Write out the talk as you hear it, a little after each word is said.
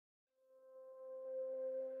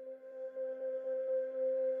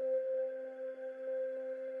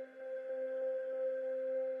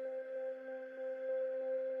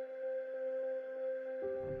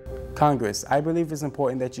Congress, I believe it's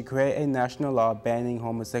important that you create a national law banning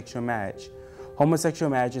homosexual marriage. Homosexual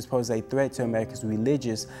marriages pose a threat to America's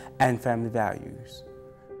religious and family values.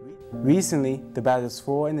 Recently, the battles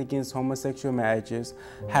for and against homosexual marriages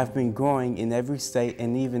have been growing in every state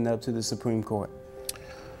and even up to the Supreme Court.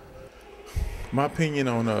 My opinion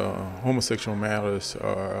on homosexual matters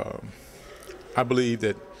I believe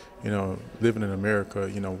that, living in America,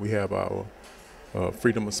 we have our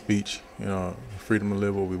freedom of speech, freedom to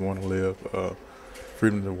live what we want to live,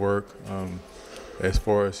 freedom to work. As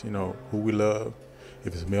far as, who we love,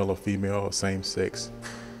 if it's male or female or same sex,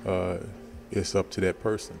 it's up to that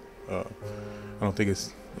person. I don't think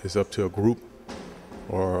it's up to a group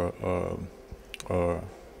or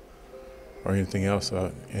anything else.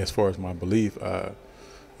 As far as my belief,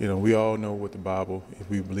 we all know what the Bible, if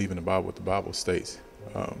we believe in the Bible, what the Bible states.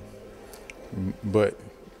 But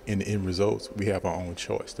in the end results, we have our own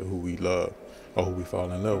choice to who we love or who we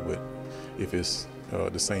fall in love with, if it's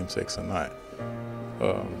the same sex or not.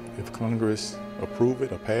 If Congress approve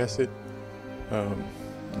it or pass it,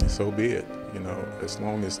 so be it. As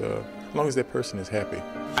long as that person is happy.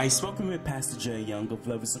 I've spoken with Pastor Jay Young of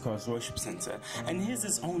Lovers Across Worship Center, and here's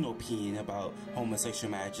his own opinion about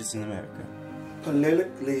homosexual marriages in America.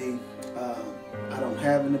 Politically, I don't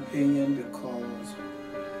have an opinion, because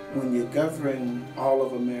when you're governing all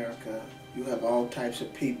of America, you have all types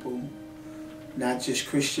of people, not just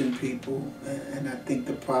Christian people. And I think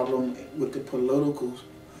the problem with the political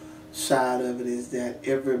side of it is that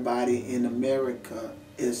everybody in America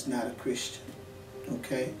is not a Christian,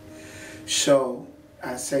 okay? So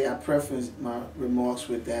I preface my remarks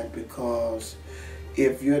with that, because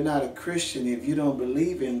if you're not a Christian, if you don't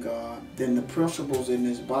believe in God, then the principles in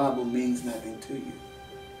this Bible means nothing to you.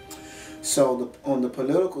 So on the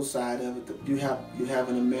political side of it, you have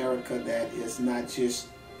an America that is not just,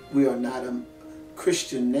 we are not a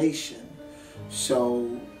Christian nation.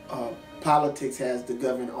 So politics has to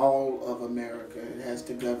govern all of America. It has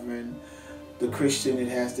to govern the Christian, it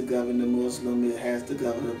has to govern the Muslim, it has to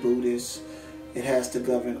govern the Buddhist, it has to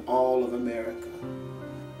govern all of America.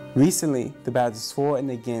 Recently, the battles for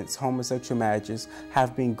and against homosexual marriages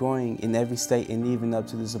have been growing in every state and even up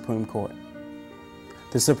to the Supreme Court.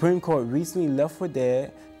 The Supreme Court recently left for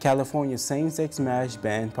dead California's same-sex marriage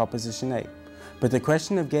ban, Proposition 8. But the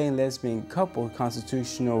question of gay and lesbian couple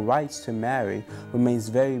constitutional rights to marry remains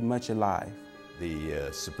very much alive.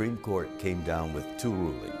 The Supreme Court came down with two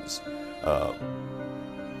rulings.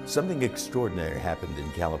 Something extraordinary happened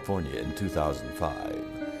in California in 2005.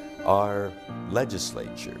 Our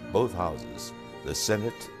legislature, both houses, the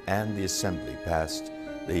Senate and the Assembly, passed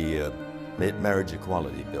the marriage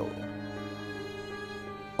equality bill.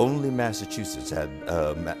 Only Massachusetts had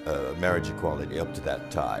marriage equality up to that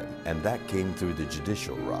time, and that came through the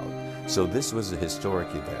judicial route. So this was a historic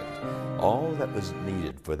event. All that was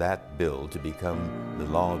needed for that bill to become the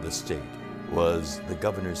law of the state was the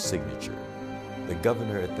governor's signature. The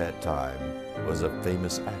governor at that time was a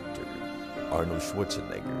famous actor, Arnold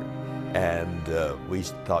Schwarzenegger, and we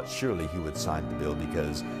thought surely he would sign the bill,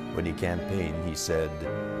 because when he campaigned, he said,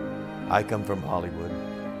 "I come from Hollywood.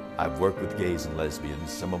 I've worked with gays and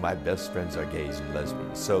lesbians. Some of my best friends are gays and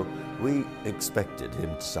lesbians." So we expected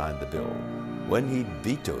him to sign the bill. When he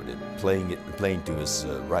vetoed it, playing to his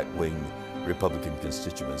right-wing Republican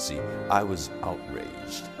constituency, I was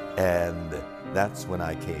outraged. And that's when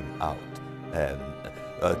I came out and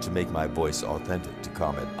to make my voice authentic, to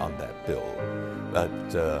comment on that bill.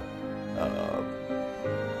 But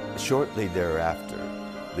shortly thereafter,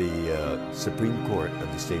 the Supreme Court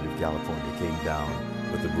of the state of California came down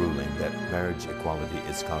with a ruling that marriage equality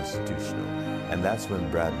is constitutional. And that's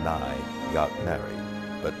when Brad and I got married.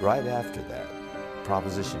 But right after that,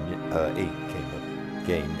 Proposition 8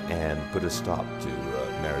 came and put a stop to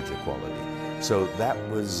marriage equality. So that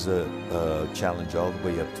was a challenge all the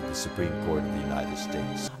way up to the Supreme Court of the United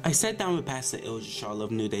States. I sat down with Pastor Eldridge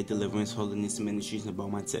of New Day Deliverance Holiness Ministries in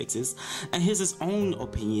Beaumont, Texas, and here's his own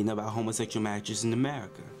opinion about homosexual marriages in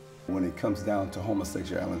America. When it comes down to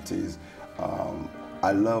homosexualities,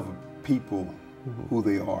 I love people who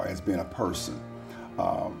they are as being a person.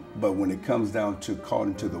 But when it comes down to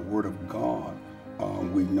according to the Word of God,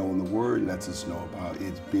 we know, and the Word lets us know about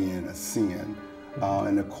it being a sin.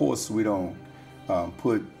 And of course, we don't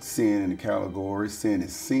put sin in the category. Sin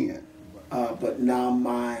is sin. But now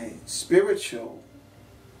my spiritual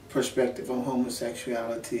perspective on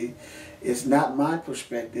homosexuality is not my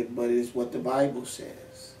perspective, but it is what the Bible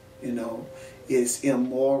says. It's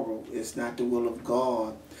immoral. It's not the will of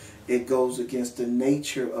God. It goes against the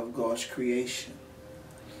nature of God's creation.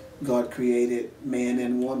 God created man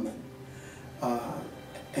and woman.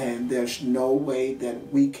 And there's no way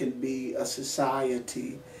that we can be a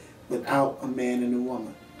society without a man and a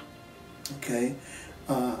woman. Okay?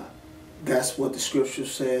 That's what the scripture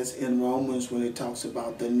says in Romans when it talks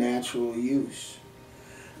about the natural use.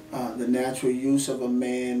 The natural use of a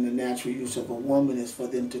man, the natural use of a woman is for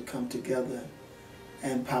them to come together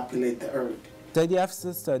and populate the earth. Study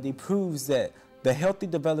after study proves that the healthy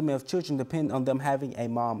development of children depends on them having a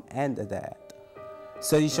mom and a dad.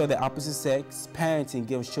 Studies show that opposite sex parenting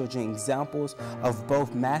gives children examples of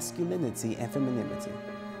both masculinity and femininity.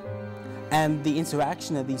 And the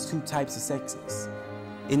interaction of these two types of sexes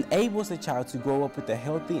enables the child to grow up with a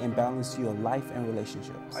healthy and balanced view of life and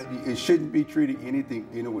relationships. It shouldn't be treated anything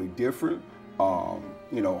in a way different,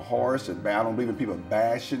 you know, harsh and bad. I don't believe in people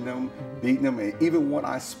bashing them, beating them, and even when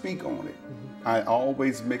I speak on it, I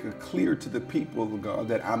always make it clear to the people of God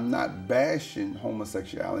that I'm not bashing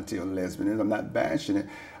homosexuality or lesbianism. I'm not bashing it.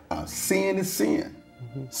 Sin is sin.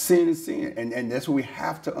 Sin is sin. And that's what we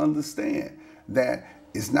have to understand, that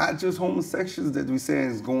it's not just homosexuals that we say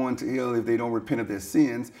is going to hell if they don't repent of their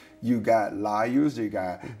sins. You got liars, you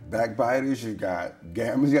got backbiters, you got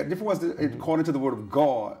gamblers, you got different ones that, according to the word of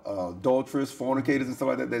God, adulterers, fornicators, and stuff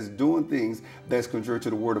like that, that's doing things that's contrary to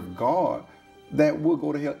the word of God, that will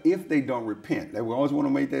go to hell if they don't repent. That we always want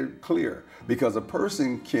to make that clear, because a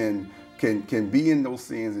person can be in those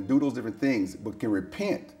sins and do those different things, but can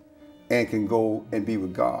repent and can go and be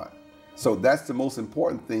with God. So that's the most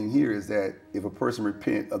important thing here, is that if a person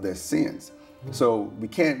repent of their sins. So we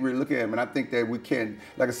can't really look at them, and I think that we can,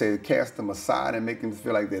 like I said, cast them aside and make them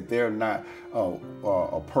feel like that they're not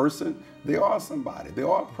a person. They are somebody. They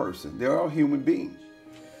are a person. They are human beings.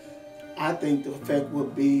 I think the effect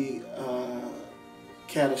would be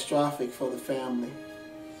catastrophic for the family,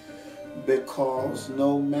 because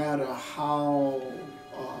no matter how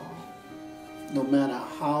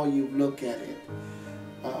you look at it,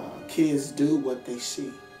 kids do what they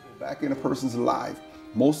see. Back in a person's life,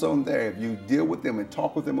 most of them there, if you deal with them and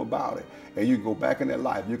talk with them about it, and you go back in their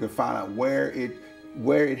life, you can find out where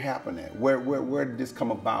it happened at, where did this come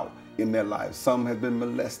about in their life. Some have been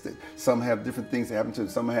molested, some have different things that happen to them,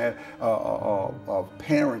 some have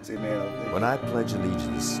parents in there. When I pledge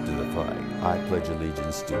allegiance to the flag, I pledge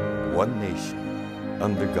allegiance to one nation,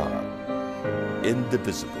 under God,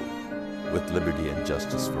 indivisible, with liberty and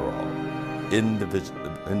justice for all. Indivisible.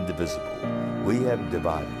 We have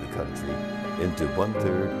divided the country into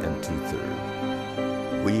 1/3 and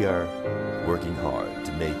 2/3. We are working hard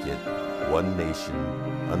to make it one nation,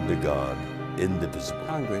 under God, indivisible.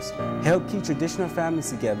 Congress helped keep traditional families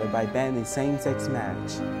together by banning same-sex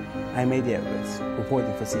marriage. I'm Edwards,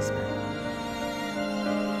 reporting for CSPAN.